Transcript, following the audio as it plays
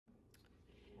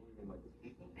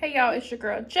Hey y'all, it's your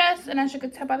girl Jess, and as you can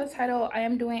tell by the title, I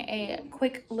am doing a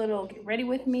quick little get ready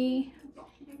with me.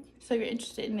 So if you're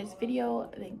interested in this video,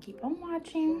 then keep on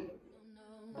watching.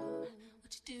 What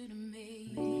you do to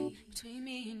me, between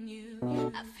me and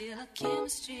you, I feel like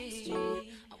chemistry.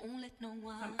 I won't let no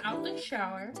one. I'm out the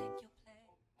shower.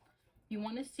 You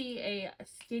want to see a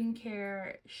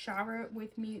skincare shower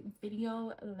with me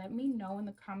video, let me know in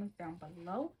the comments down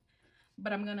below.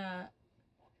 But I'm gonna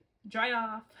dry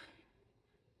off,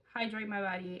 hydrate my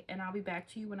body, and I'll be back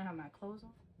to you when I have my clothes on.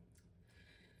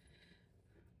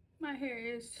 My hair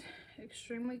is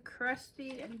extremely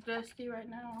crusty and dusty right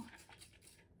now.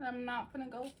 I'm not gonna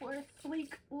go for a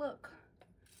sleek look.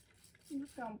 I'm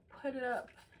just gonna put it up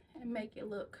and make it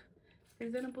look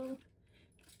presentable.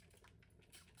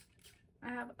 I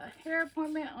have a hair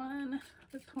appointment on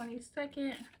the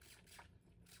 22nd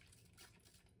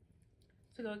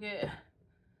to go get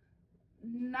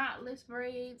knotless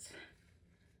braids.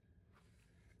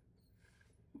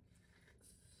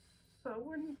 So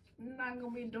we're not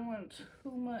gonna be doing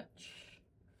too much.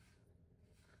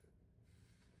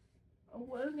 I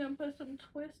was gonna put some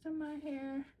twists in my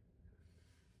hair.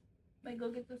 Like go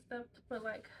get the stuff to put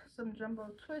like some jumbo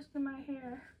twist in my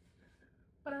hair.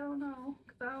 But I don't know,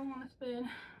 because I don't want to spend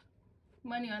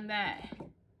money on that.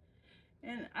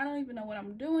 And I don't even know what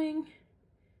I'm doing.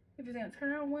 If it's going to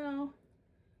turn out well.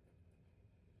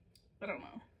 I don't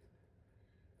know.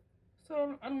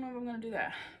 So I don't know if I'm going to do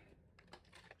that.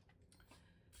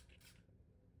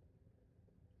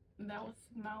 That was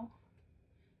Snow.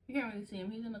 You can't really see him.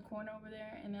 He's in the corner over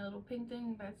there. And that little pink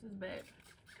thing, that's his bed.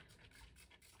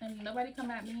 And nobody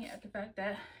come at me at the fact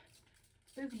that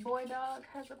this boy dog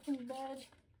has a pink bed.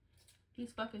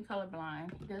 He's fucking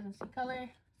colorblind. He doesn't see color,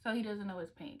 so he doesn't know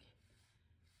it's pink.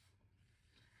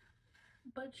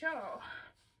 But y'all,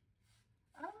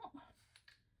 I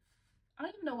don't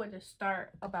even know where to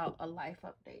start about a life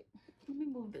update. Let me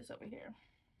move this over here.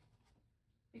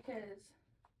 Because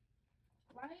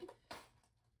life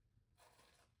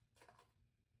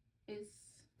is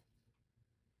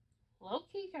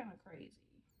low-key kind of crazy.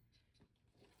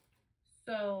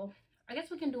 So I guess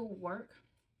we can do work.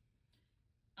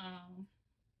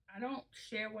 I don't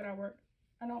share what I work.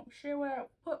 I don't share where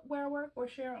I work or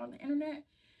share on the internet.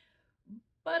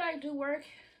 But I do work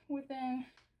within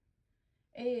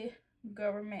a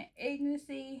government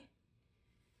agency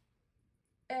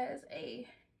as a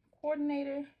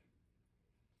coordinator.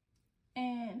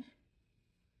 And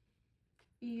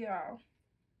y'all,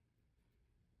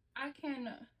 I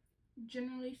can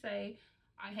generally say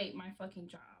I hate my fucking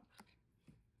job.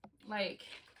 Like,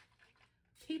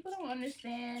 people don't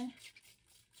understand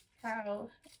how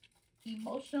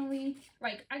emotionally,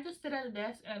 like, I just sit at a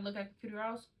desk and I look at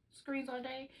computer screens all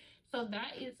day. So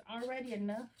that is already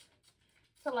enough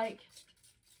to, like,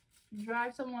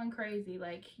 drive someone crazy.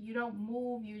 Like, you don't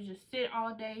move, you just sit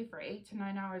all day for 8 to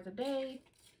 9 hours a day.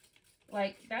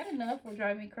 Like, that enough will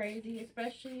drive me crazy,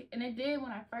 especially, and it did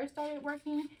when I first started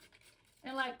working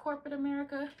in, like, corporate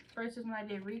America versus when I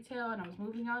did retail and I was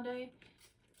moving all day.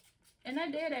 And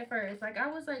I did at first. Like, I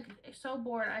was, like, so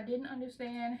bored. I didn't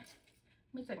understand.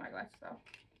 Let me take my glasses off.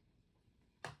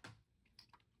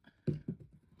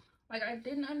 Like, I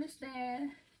didn't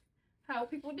understand how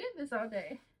people did this all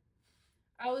day.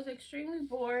 I was extremely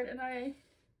bored, and I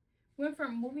went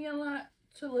from moving a lot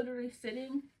to literally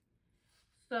sitting.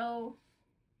 So,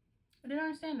 I didn't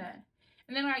understand that.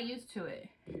 And then I got used to it.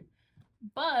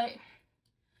 But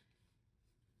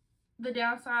the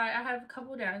downside, I have a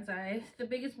couple downsides. The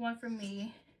biggest one for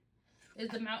me is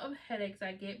the amount of headaches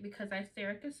I get because I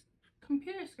stare at this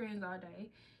computer screens all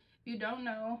day. If you don't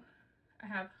know, I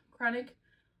have chronic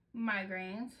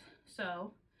migraines,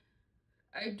 so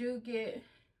I do get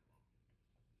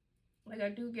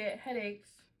headaches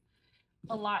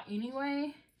a lot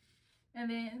anyway. And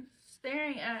then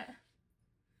staring at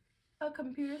a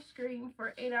computer screen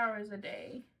for 8 hours a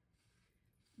day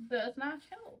does not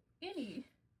help any.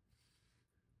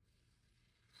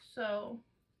 So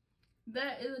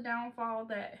that is a downfall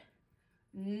that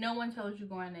no one tells you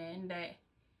going in, that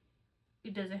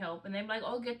it doesn't help. And they're like,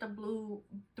 oh, get the blue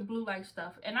light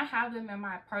stuff. And I have them in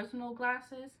my personal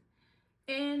glasses,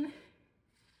 and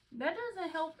that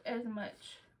doesn't help as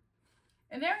much.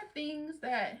 And there are things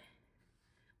that,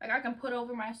 like, I can put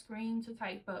over my screen to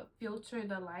type up, filter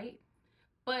the light,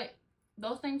 but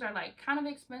those things are, like, kind of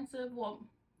expensive. Well,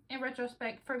 in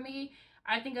retrospect, for me,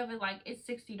 I think of it like it's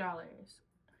 $60.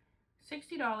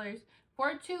 $60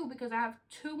 for 2, because I have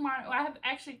 2 monitors. I have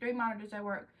actually 3 monitors at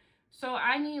work. So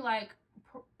I need like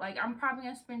I'm probably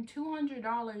gonna spend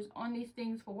 $200 on these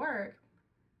things for work.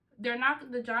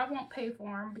 The job won't pay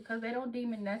for them because they don't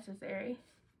deem it necessary.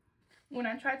 when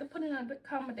I tried to put in an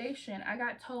accommodation, I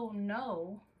got told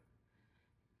no,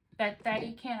 that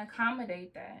he can't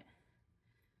accommodate that.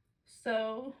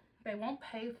 So they won't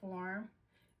pay for them.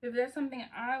 If that's something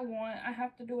I want, I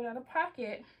have to do it out of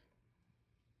pocket.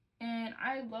 And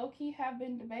I low-key have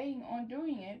been debating on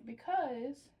doing it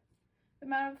because the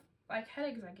amount of like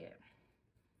headaches I get.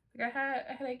 Like I had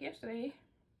a headache yesterday,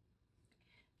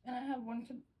 and I have one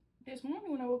this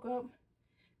morning when I woke up,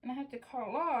 and I had to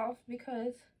call off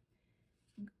because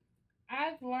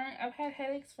I've had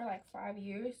headaches for like 5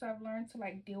 years, so I've learned to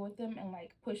like deal with them and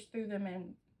like push through them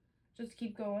and just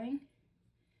keep going.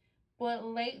 But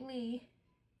lately,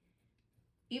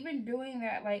 even doing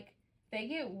that, like, they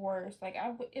get worse. Like,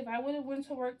 if I would have went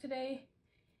to work today,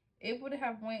 it would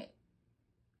have went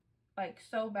like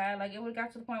so bad. Like, it would have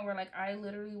got to the point where like I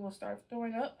literally will start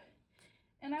throwing up,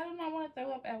 and I do not want to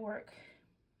throw up at work.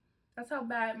 That's how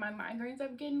bad my migraines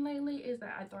have getting lately, is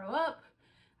that I throw up,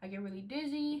 I get really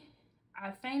dizzy,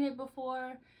 I fainted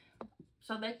before,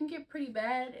 so they can get pretty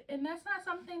bad, and that's not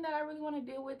something that I really want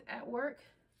to deal with at work.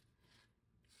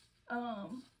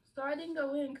 So I didn't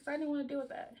go in because I didn't want to deal with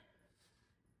that.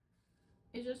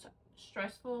 It's just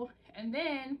stressful. And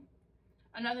then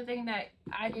another thing that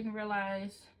I didn't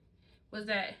realize was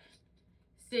that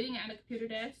sitting at a computer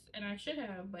desk, and I should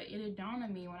have, but it had dawned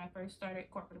on me when I first started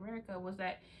corporate America, was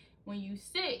that when you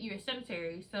sit, you're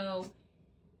sedentary. So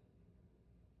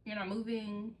you're not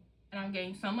moving, and I'm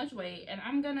gaining so much weight. And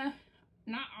I'm gonna,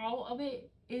 not all of it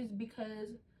is because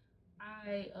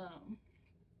I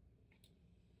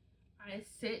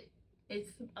sit. It's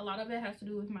a lot of it has to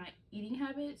do with my eating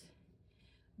habits.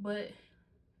 But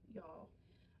y'all,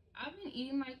 I've been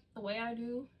eating like the way I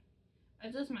do.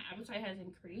 It's just my appetite has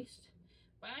increased.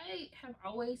 But I have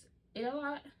always ate a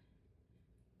lot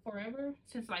forever,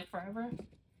 since like forever.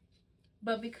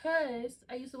 But because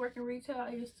I used to work in retail,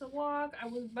 I used to walk, I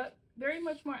was very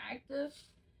much more active,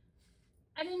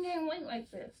 I didn't gain weight like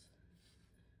this.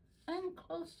 I'm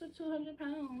close to 200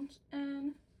 pounds,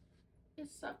 and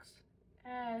it sucks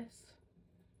ass.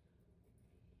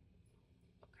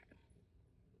 Okay.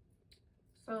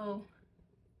 So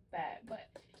bad. But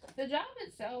the job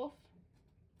itself,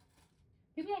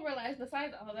 people don't realize,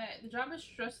 besides all that, the job is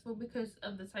stressful because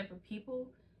of the type of people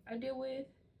I deal with.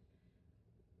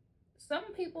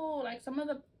 Some people, like some of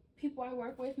the people I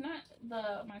work with, not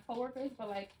my coworkers, but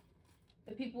like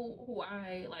the people who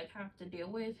I like have to deal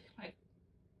with, like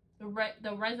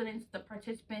the residents, the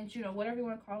participants, you know, whatever you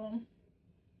want to call them,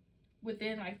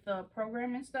 within like the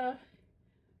program and stuff,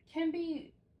 can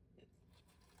be,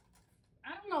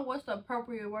 I don't know what's the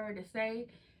appropriate word to say,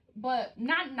 but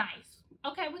not nice.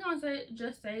 Okay, we're gonna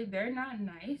just say they're not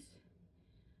nice.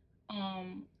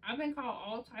 I've been called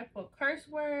all type of curse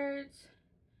words.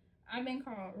 I've been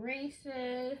called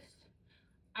racist.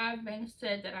 I've been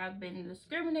said that I've been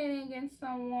discriminating against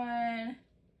someone.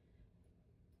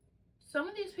 Some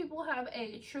of these people have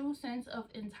a true sense of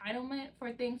entitlement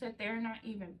for things that they're not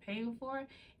even paying for,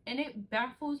 and it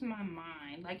baffles my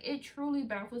mind. Like, it truly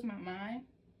baffles my mind.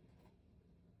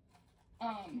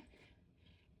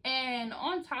 And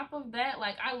on top of that,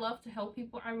 like, I love to help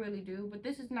people, I really do, but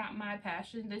this is not my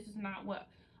passion. This is not what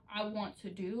I want to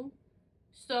do.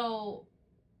 So,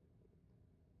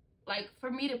 like,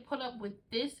 for me to put up with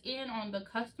this end on the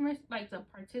customers, like the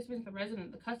participants, the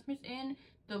residents, the customers end,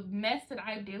 the mess that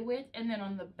I deal with, and then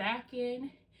on the back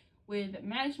end with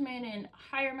management and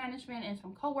higher management and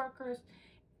some coworkers,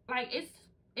 like,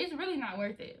 it's really not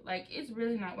worth it. Like, it's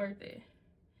really not worth it.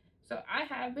 So I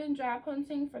have been job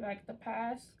hunting for like the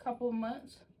past couple of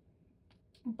months,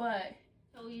 but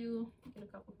tell you, get a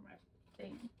couple for my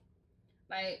thing.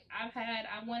 Like, I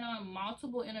went on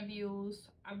multiple interviews.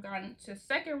 I've gone to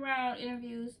second round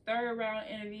interviews, third round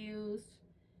interviews,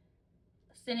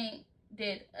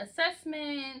 did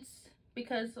assessments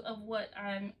because of what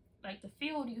I'm, like the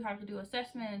field, you have to do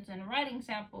assessments and writing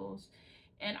samples.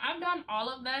 And I've done all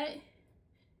of that.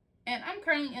 And I'm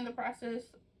currently in the process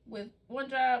with one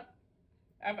job.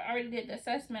 I've already did the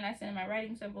assessment. I sent my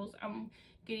writing samples. I'm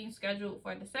getting scheduled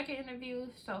for the second interview,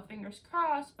 so fingers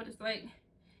crossed. But it's like,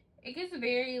 it gets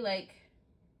very, like,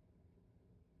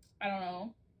 I don't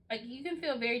know, like, you can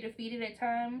feel very defeated at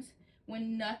times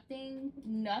when nothing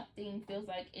feels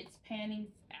like it's panning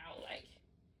out. Like,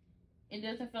 it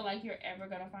doesn't feel like you're ever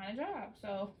gonna find a job.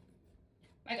 So,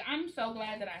 like, I'm so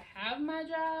glad that I have my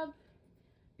job,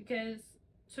 because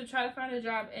to try to find a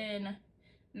job and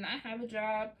not have a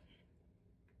job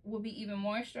will be even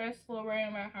more stressful, worrying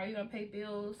about how you're gonna pay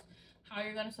bills, how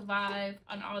you're gonna survive,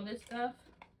 and all this stuff.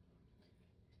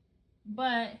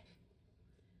 But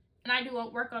and I do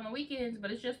work on the weekends,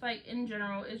 but it's just like in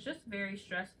general, it's just very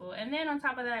stressful. And then on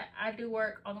top of that, I do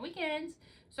work on the weekends.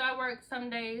 So I work some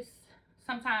days,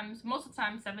 sometimes, most of the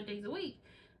time, 7 days a week.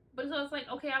 But so it's like,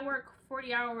 okay, I work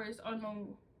 40 hours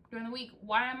during the week.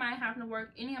 Why am I having to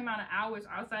work any amount of hours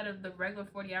outside of the regular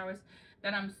 40 hours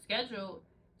that I'm scheduled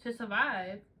to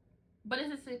survive? But it's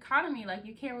this economy, like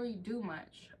you can't really do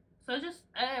much. So it's just,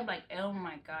 I'm like, oh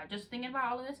my god, just thinking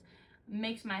about all of this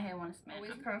makes my head want to smash.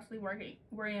 Always constantly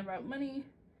worrying about money,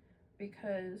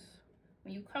 because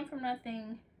when you come from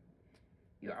nothing,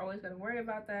 you're always gonna worry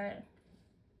about that.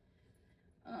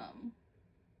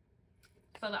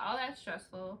 So all that's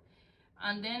stressful.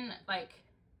 And then like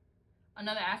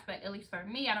another aspect, at least for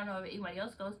me, I don't know if anybody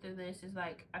else goes through this, is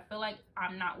like I feel like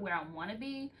I'm not where I want to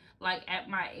be. Like at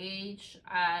my age,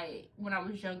 when I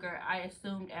was younger, I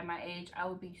assumed at my age I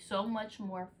would be so much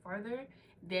more further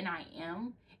than I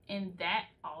am, and that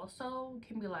also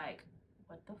can be like,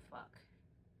 what the fuck?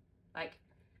 Like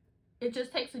it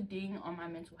just takes a ding on my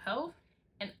mental health,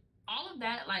 and all of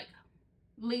that like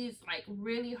leads, like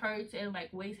really hurts and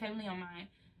like weighs heavily on my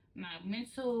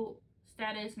mental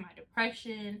status, my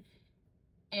depression.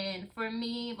 And for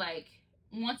me, like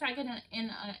once I get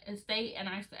in a state and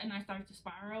I start to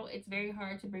spiral, it's very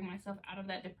hard to bring myself out of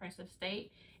that depressive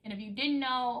state. And if you didn't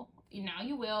know, now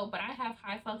you will, but I have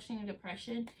high functioning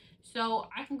depression. So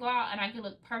I can go out and I can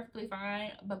look perfectly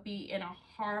fine but be in a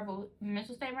horrible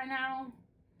mental state right now,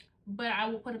 but I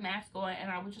will put a mask on and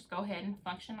I will just go ahead and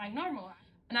function like normal.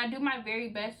 And I do my very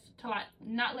best to like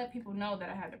not let people know that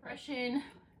I have depression.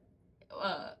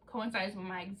 Coincides with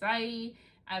my anxiety.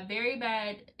 I have very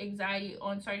bad anxiety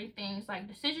on certain things like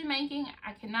decision making.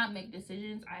 I cannot make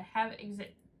decisions. I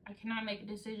cannot make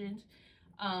decisions.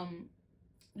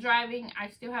 Driving, I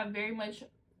still have very much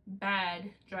bad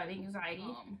driving anxiety.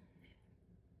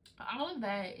 All of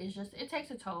that is just, it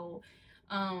takes a toll.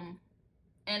 And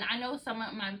I know some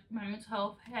of my mental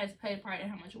health has played a part in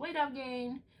how much weight I've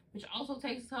gained, which also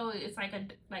takes a toll. It's like a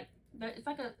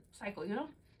cycle, you know?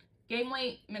 Gain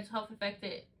weight, mental health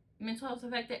affected,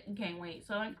 gain weight.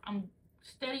 So I'm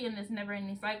steady in this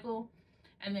never-ending cycle.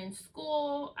 And then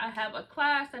school, I have a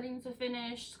class I need to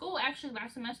finish. School actually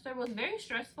last semester was very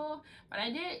stressful, but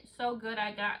I did so good.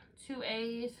 I got 2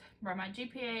 A's, brought my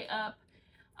GPA up.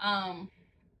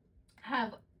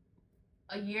 Have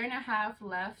a year and a half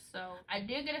left, so I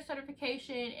did get a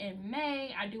certification in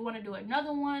May. I do want to do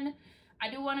another one. I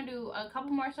do want to do a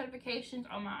couple more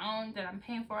certifications on my own that I'm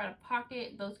paying for out of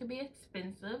pocket. Those could be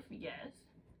expensive, yes.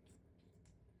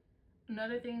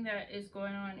 Another thing that is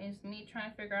going on is me trying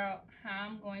to figure out how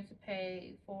I'm going to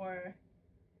pay for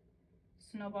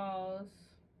Snowball's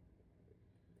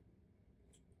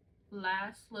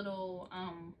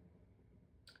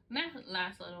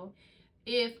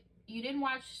if you didn't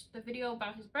watch the video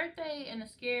about his birthday and the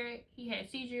scare, he had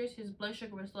seizures, his blood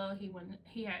sugar was low,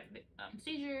 he had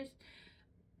seizures,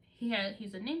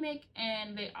 he's anemic,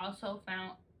 and they also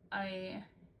found a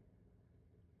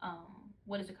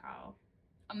what is it called,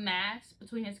 a mass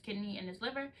between his kidney and his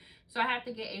liver. So I have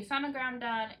to get a sonogram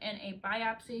done and a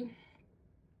biopsy.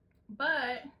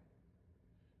 But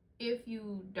if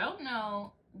you don't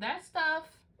know, that stuff,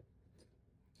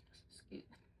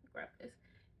 grab this,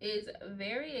 is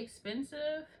very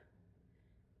expensive.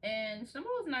 And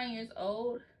Snowball was 9 years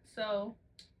old, so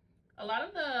a lot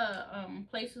of the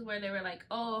places where they were like,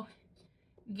 oh,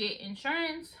 get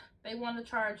insurance, they want to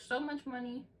charge so much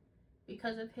money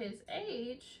because of his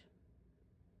age.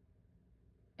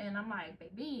 And I'm like,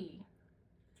 baby,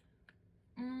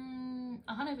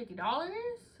 $150?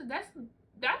 That's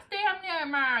damn near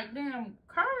my damn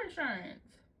car insurance.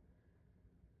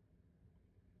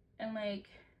 And like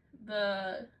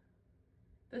the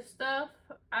stuff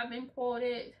I've been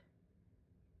quoted,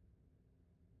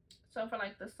 so for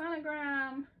like the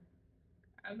sonogram,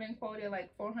 I've been quoted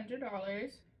like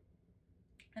 $400,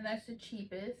 and that's the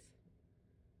cheapest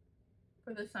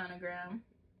for the sonogram.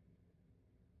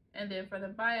 And then for the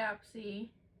biopsy,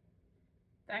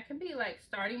 that can be like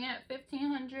starting at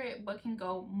 $1,500, but can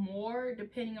go more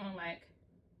depending on like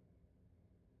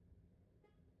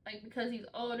because he's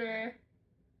older,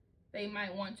 they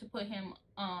might want to put him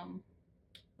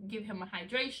give him a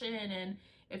hydration, and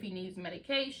if he needs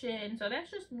medication. So that's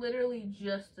just literally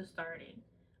just the starting.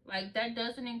 Like that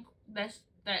doesn't that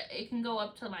it can go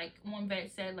up to, like one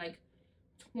vet said, like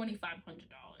 $2,500.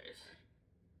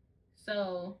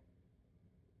 So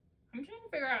I'm trying to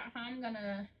figure out how I'm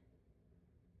gonna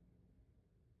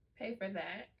pay for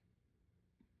that,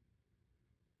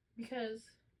 because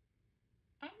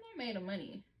I'm not made of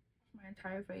money. My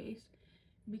entire face,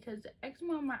 because the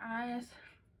eczema on my eyes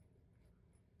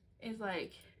is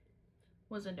like,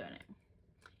 wasn't doing it.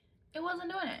 it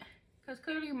wasn't doing it. Because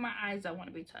clearly my eyes don't want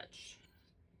to be touched.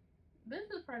 This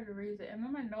is part of the reason. And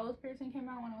then my nose piercing came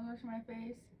out when I was washing my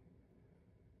face.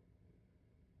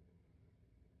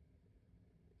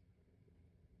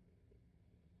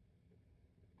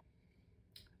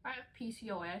 I have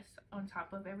PCOS on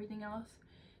top of everything else.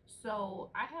 So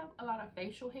I have a lot of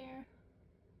facial hair.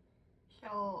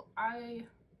 So I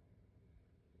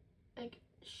like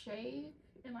shave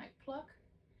and like pluck.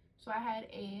 So I had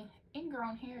a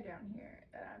ingrown hair down here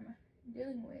that I'm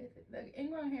dealing with. The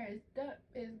ingrown hair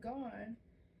is gone,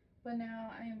 but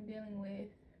now I am dealing with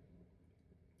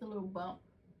the little bump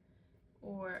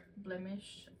or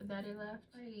blemish that it left.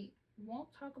 I won't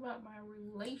talk about my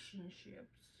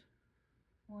relationships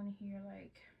on here,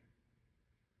 like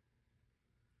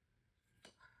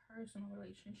personal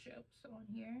relationships on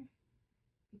here,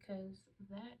 because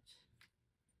that,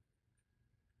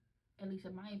 at least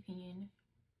in my opinion,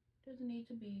 doesn't need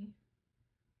to be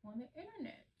on the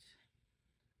internet.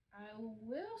 I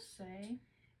will say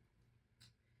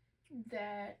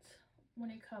that when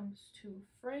it comes to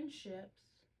friendships,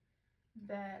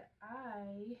 that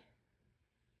I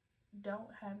don't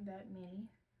have that many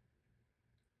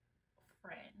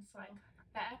friends. Like,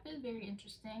 the app is very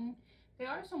interesting. There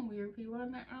are some weird people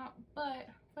on the app, but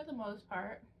for the most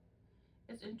part,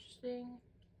 it's interesting.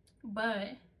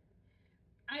 But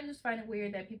I just find it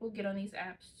weird that people get on these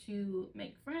apps to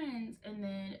make friends, and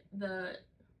then the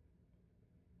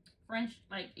friends,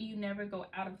 like, you never go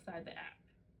outside the app.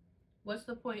 What's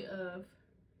the point of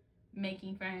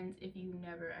making friends if you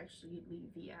never actually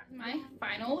leave the app? My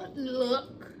final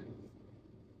look.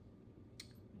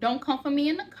 Don't come for me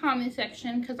in the comment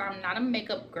section because I'm not a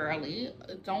makeup girly.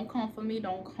 Don't come for me.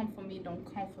 Don't come for me. Don't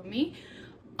come for me.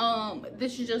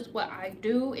 This is just what I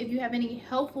do. If you have any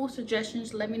helpful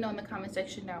suggestions, let me know in the comment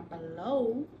section down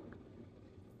below.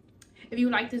 If you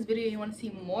like this video and you want to see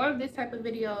more of this type of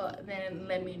video, then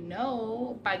let me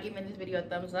know by giving this video a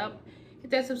thumbs up.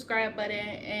 Hit that subscribe button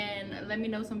and let me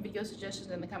know some video suggestions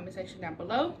in the comment section down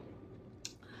below.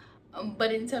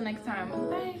 But until next time,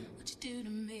 bye. What you do to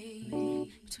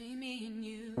me, between me and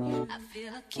you, I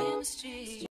feel like chemistry.